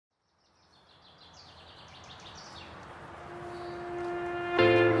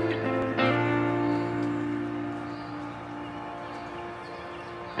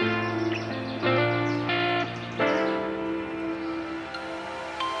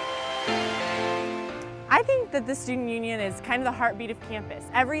I think that the Student Union is kind of the heartbeat of campus.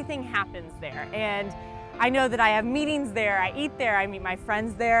 Everything happens there, and I know that I have meetings there, I eat there, I meet my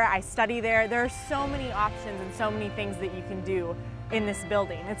friends there, I study there. There are so many options and so many things that you can do in this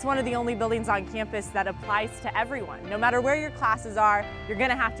building. It's one of the only buildings on campus that applies to everyone. No matter where your classes are, you're going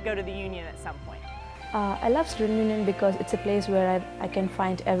to have to go to the Union at some point. I love Student Union because it's a place where I can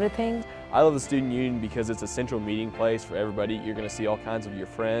find everything. I love the Student Union because it's a central meeting place for everybody. You're going to see all kinds of your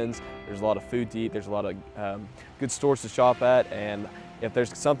friends. There's a lot of food to eat. There's a lot of good stores to shop at. And if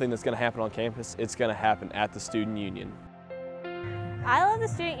there's something that's going to happen on campus, it's going to happen at the Student Union. I love the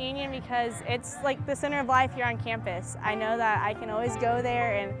Student Union because it's like the center of life here on campus. I know that I can always go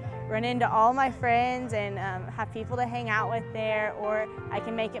there and run into all my friends and have people to hang out with there, or I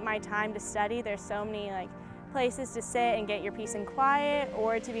can make it my time to study. There's so many places to sit and get your peace and quiet,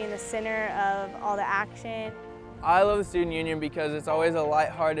 or to be in the center of all the action. I love the Student Union because it's always a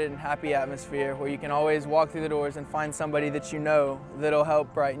lighthearted and happy atmosphere where you can always walk through the doors and find somebody that you know that'll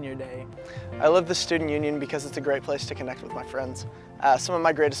help brighten your day. I love the Student Union because it's a great place to connect with my friends. Some of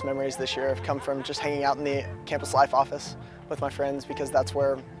my greatest memories this year have come from just hanging out in the Campus Life office with my friends, because that's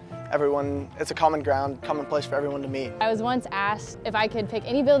where it's a common ground, common place for everyone to meet. I was once asked if I could pick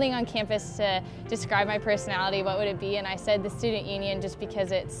any building on campus to describe my personality, what would it be? And I said the Student Union, just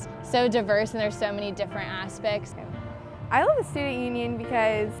because it's so diverse and there's so many different aspects. I love the Student Union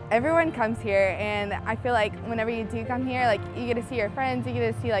because everyone comes here, and I feel like whenever you do come here, you get to see your friends, you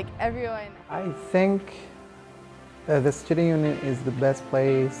get to see everyone. I think the Student Union is the best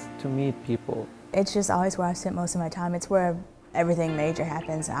place to meet people. It's just always where I spent most of my time. It's where everything major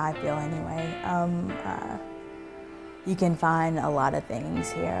happens, I feel anyway. You can find a lot of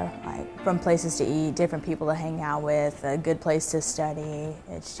things here, from places to eat, different people to hang out with, a good place to study.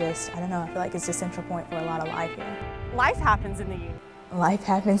 It's just, I don't know, I feel like it's a central point for a lot of life here. Life happens in the Union. Life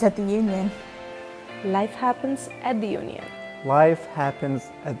happens at the Union. Life happens at the Union. Life happens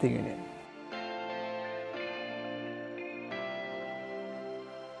at the Union.